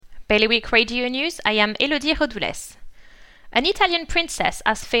Bailiwick Radio News, I am Elodie Rodoules. An Italian princess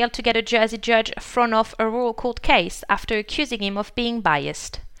has failed to get a Jersey judge thrown off a royal court case after accusing him of being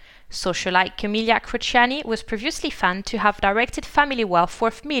biased. Socialite Camilla Cruciani was previously found to have directed family wealth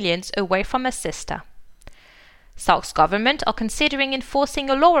worth millions away from her sister. Sark's government are considering enforcing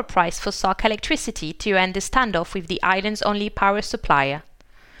a lower price for Sark electricity to end the standoff with the island's only power supplier.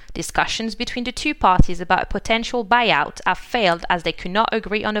 Discussions between the two parties about a potential buyout have failed as they could not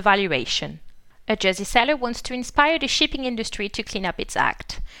agree on a valuation. A Jersey seller wants to inspire the shipping industry to clean up its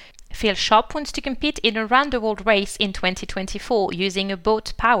act. Phil Sharp wants to compete in a round-the-world race in 2024 using a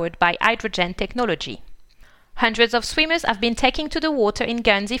boat powered by hydrogen technology. Hundreds of swimmers have been taking to the water in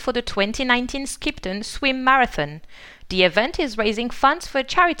Guernsey for the 2019 Skipton Swim Marathon. The event is raising funds for a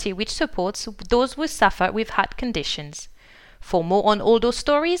charity which supports those who suffer with heart conditions. For more on all those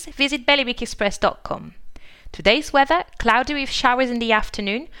stories, visit bailiwickexpress.com. Today's weather, cloudy with showers in the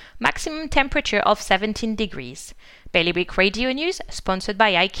afternoon, maximum temperature of 17 degrees. Bailiwick Radio News, sponsored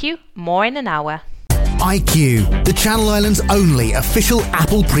by IQ, more in an hour. IQ, the Channel Islands' only official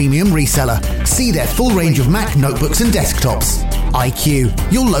Apple premium reseller. See their full range of Mac notebooks and desktops.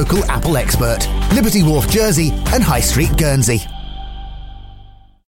 IQ, your local Apple expert. Liberty Wharf, Jersey and High Street, Guernsey.